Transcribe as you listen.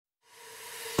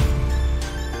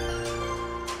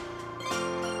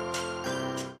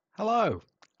Hello,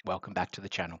 welcome back to the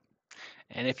channel.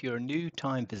 And if you're a new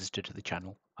time visitor to the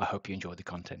channel, I hope you enjoy the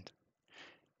content.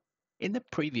 In the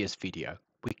previous video,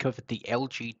 we covered the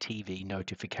LG TV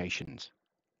notifications,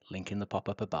 link in the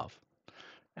pop-up above.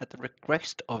 At the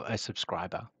request of a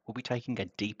subscriber, we'll be taking a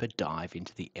deeper dive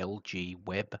into the LG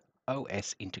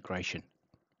WebOS integration.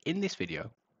 In this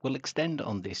video, we'll extend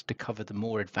on this to cover the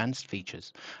more advanced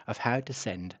features of how to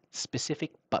send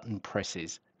specific button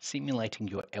presses simulating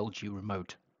your LG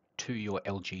remote to your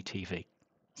LG TV.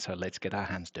 So let's get our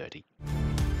hands dirty.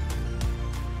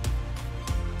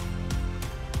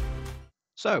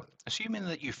 So, assuming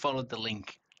that you followed the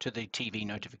link to the TV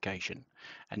notification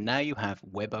and now you have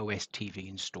WebOS TV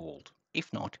installed.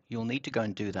 If not, you'll need to go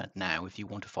and do that now if you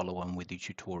want to follow on with the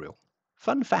tutorial.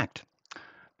 Fun fact,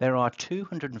 there are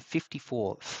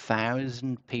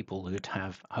 254,000 people who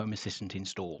have Home Assistant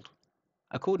installed,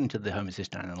 according to the Home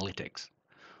Assistant analytics.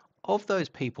 Of those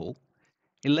people,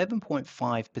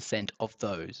 11.5% of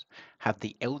those have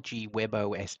the LG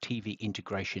WebOS TV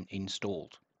integration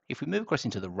installed. If we move across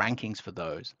into the rankings for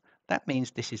those, that means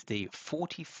this is the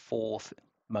 44th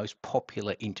most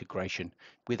popular integration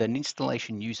with an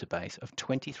installation user base of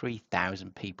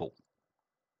 23,000 people.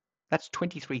 That's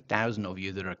 23,000 of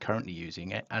you that are currently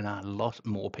using it and a lot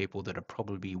more people that are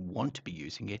probably want to be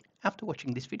using it after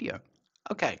watching this video.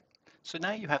 Okay, so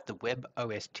now you have the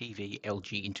WebOS TV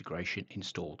LG integration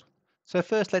installed. So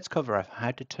first let's cover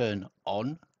how to turn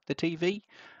on the TV,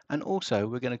 and also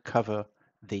we're going to cover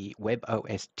the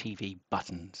WebOS TV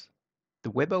buttons.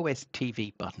 The WebOS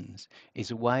TV buttons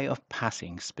is a way of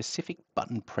passing specific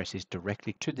button presses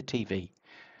directly to the TV,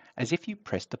 as if you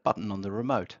pressed the button on the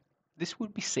remote. This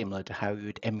would be similar to how you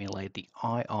would emulate the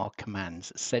IR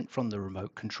commands sent from the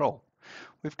remote control.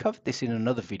 We've covered this in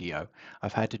another video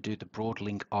of how to do the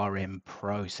Broadlink RM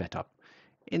Pro setup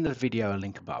in the video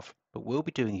link above, but we'll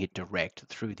be doing it direct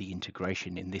through the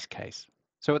integration in this case.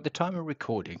 So at the time of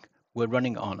recording, we're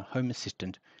running on Home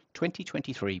Assistant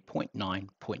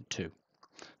 2023.9.2.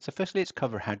 So firstly, let's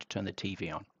cover how to turn the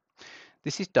TV on.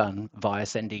 This is done via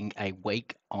sending a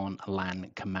wake on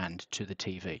LAN command to the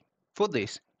TV. For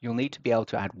this, you'll need to be able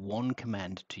to add one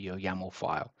command to your YAML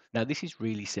file. Now this is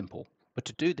really simple, but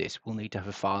to do this, we'll need to have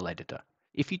a file editor.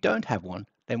 If you don't have one,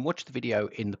 then watch the video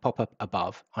in the pop-up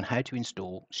above on how to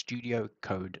install Studio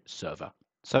Code Server.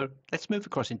 So let's move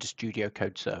across into Studio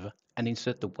Code Server and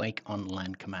insert the wake on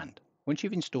LAN command. Once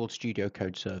you've installed Studio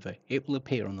Code Server, it will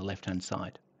appear on the left-hand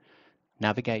side.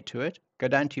 Navigate to it, go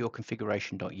down to your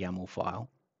configuration.yaml file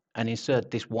and insert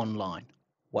this one line,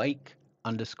 wake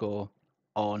underscore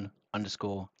on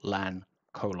underscore LAN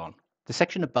colon. The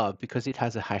section above, because it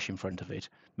has a hash in front of it,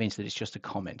 means that it's just a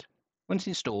comment. Once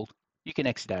installed, you can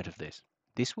exit out of this.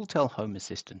 This will tell Home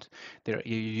Assistant that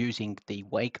you're using the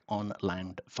wake on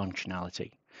LAN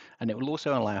functionality, and it will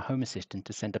also allow Home Assistant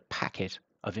to send a packet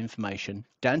of information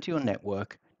down to your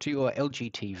network to your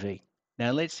LG TV.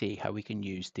 Now let's see how we can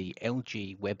use the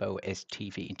LG WebOS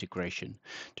TV integration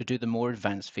to do the more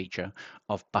advanced feature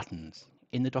of buttons.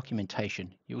 In the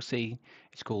documentation, you'll see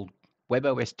it's called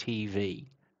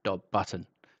webostv.button,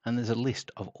 and there's a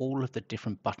list of all of the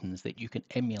different buttons that you can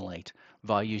emulate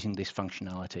via using this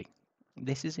functionality.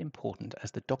 This is important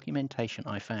as the documentation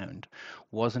I found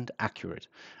wasn't accurate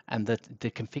and that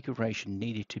the configuration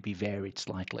needed to be varied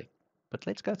slightly. But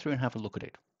let's go through and have a look at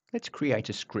it. Let's create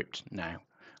a script now,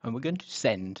 and we're going to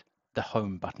send the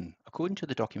home button according to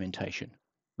the documentation.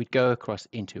 We'd go across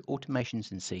into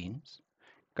automations and scenes,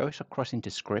 go across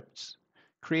into scripts,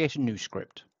 create a new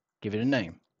script, give it a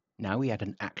name. Now we add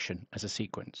an action as a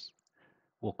sequence.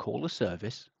 We'll call a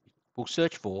service. We'll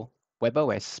search for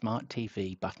WebOS Smart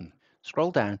TV button.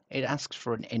 Scroll down, it asks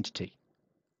for an entity.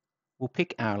 We'll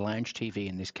pick our lounge TV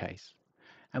in this case,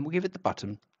 and we'll give it the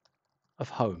button of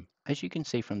home. As you can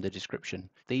see from the description,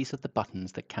 these are the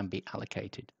buttons that can be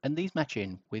allocated, and these match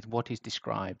in with what is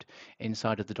described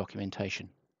inside of the documentation.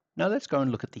 Now let's go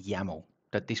and look at the YAML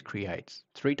that this creates.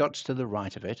 3 dots to the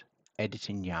right of it,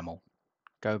 edit in YAML.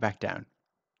 Go back down.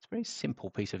 It's a very simple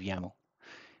piece of YAML.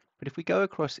 But if we go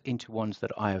across into ones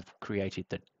that I have created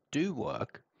that do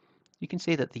work, you can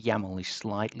see that the YAML is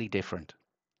slightly different.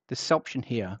 This option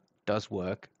here does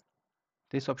work.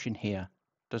 This option here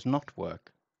does not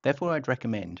work. Therefore, I'd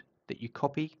recommend that you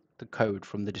copy the code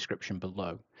from the description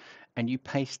below and you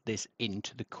paste this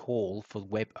into the call for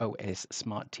WebOS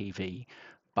Smart TV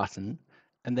button,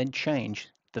 and then change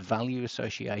the value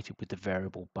associated with the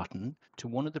variable button to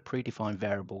one of the predefined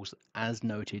variables as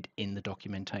noted in the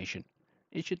documentation.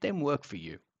 It should then work for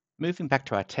you. Moving back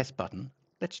to our test button,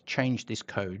 let's change this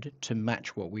code to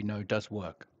match what we know does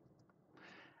work.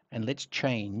 And let's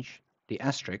change the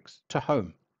asterisk to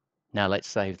home. Now let's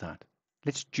save that.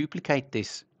 Let's duplicate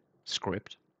this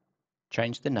script,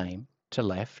 change the name to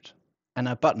left, and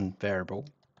our button variable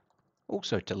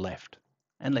also to left,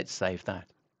 and let's save that.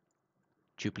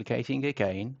 Duplicating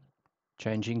again,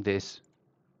 changing this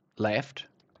left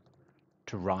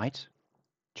to right,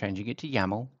 changing it to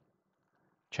YAML,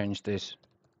 change this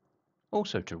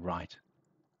also to right,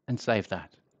 and save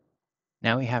that.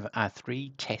 Now we have our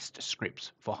 3 test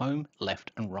scripts for home,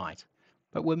 left, and right,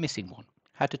 but we're missing one,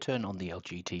 how to turn on the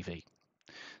LG TV.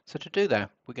 So to do that,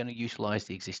 we're going to utilize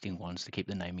the existing ones to keep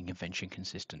the naming convention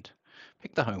consistent.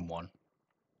 Pick the home one,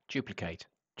 duplicate,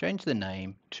 change the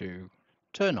name to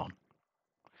turn on.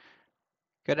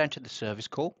 Go down to the service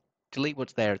call, delete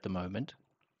what's there at the moment,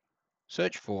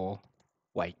 search for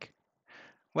wake.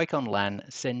 Wake on LAN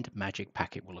send magic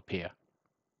packet will appear.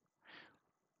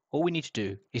 All we need to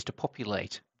do is to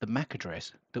populate the MAC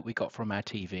address that we got from our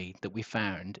TV that we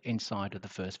found inside of the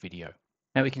first video.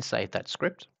 Now we can save that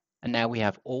script, and now we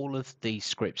have all of the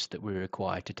scripts that we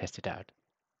require to test it out.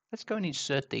 Let's go and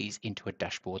insert these into a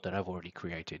dashboard that I've already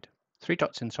created. 3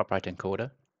 dots in the top right hand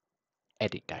corner,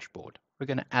 edit dashboard. We're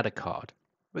going to add a card.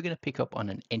 We're going to pick up on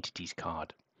an entities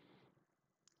card.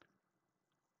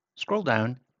 Scroll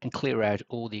down and clear out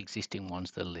all the existing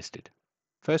ones that are listed.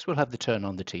 First we'll have the turn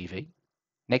on the TV.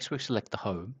 Next we'll select the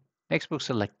home. Next we'll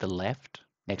select the left.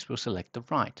 Next we'll select the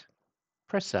right.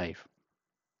 Press save.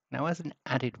 Now as an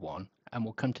added one, and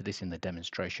we'll come to this in the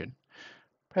demonstration,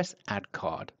 press add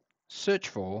card. Search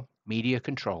for media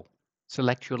control.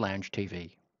 Select your lounge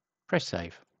TV. Press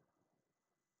save.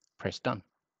 Press done.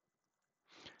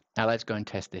 Now let's go and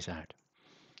test this out.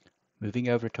 Moving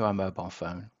over to our mobile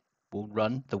phone, we'll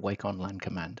run the wake on LAN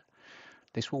command.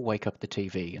 This will wake up the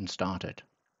TV and start it.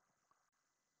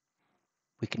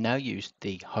 We can now use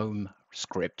the home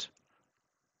script.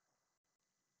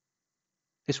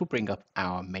 This will bring up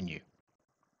our menu.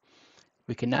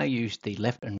 We can now use the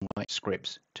left and right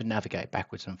scripts to navigate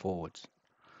backwards and forwards,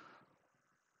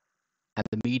 and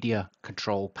the media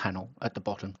control panel at the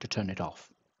bottom to turn it off.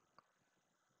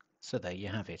 So there you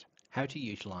have it, how to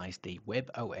utilize the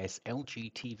WebOS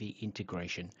LG TV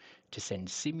integration to send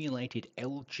simulated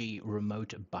LG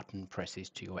remote button presses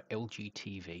to your LG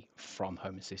TV from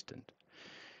Home Assistant.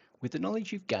 With the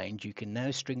knowledge you've gained, you can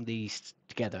now string these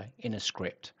together in a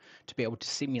script to be able to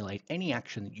simulate any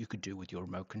action that you could do with your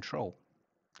remote control.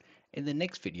 In the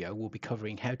next video, we'll be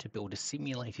covering how to build a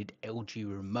simulated LG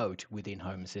remote within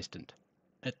Home Assistant.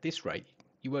 At this rate,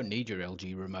 you won't need your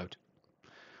LG remote.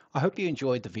 I hope you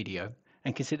enjoyed the video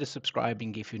and consider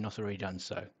subscribing if you've not already done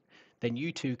so. Then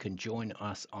you too can join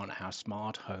us on our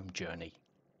smart home journey.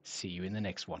 See you in the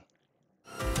next one.